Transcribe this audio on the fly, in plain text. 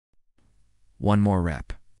one more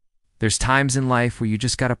rep. There's times in life where you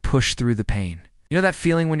just got to push through the pain. You know that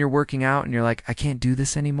feeling when you're working out and you're like, I can't do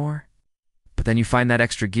this anymore? But then you find that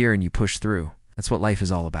extra gear and you push through. That's what life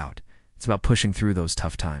is all about. It's about pushing through those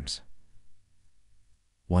tough times.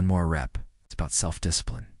 One more rep. It's about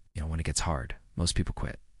self-discipline. When it gets hard, most people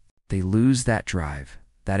quit. They lose that drive,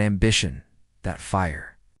 that ambition, that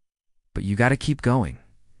fire. But you got to keep going.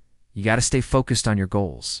 You got to stay focused on your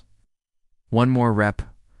goals. One more rep,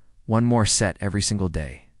 one more set every single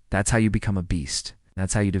day. That's how you become a beast.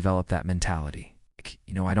 That's how you develop that mentality.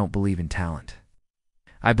 I don't believe in talent.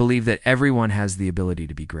 I believe that everyone has the ability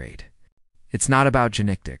to be great. It's not about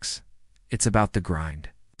genetics. It's about the grind.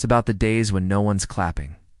 It's about the days when no one's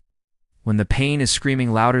clapping. When the pain is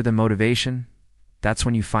screaming louder than motivation, that's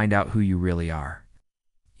when you find out who you really are.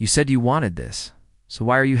 You said you wanted this, so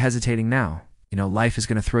why are you hesitating now? Life is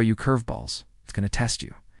going to throw you curveballs. It's going to test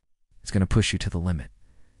you. It's going to push you to the limit.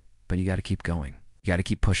 But you got to keep going. You got to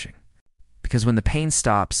keep pushing. Because when the pain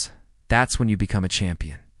stops, that's when you become a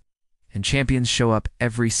champion. And champions show up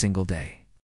every single day.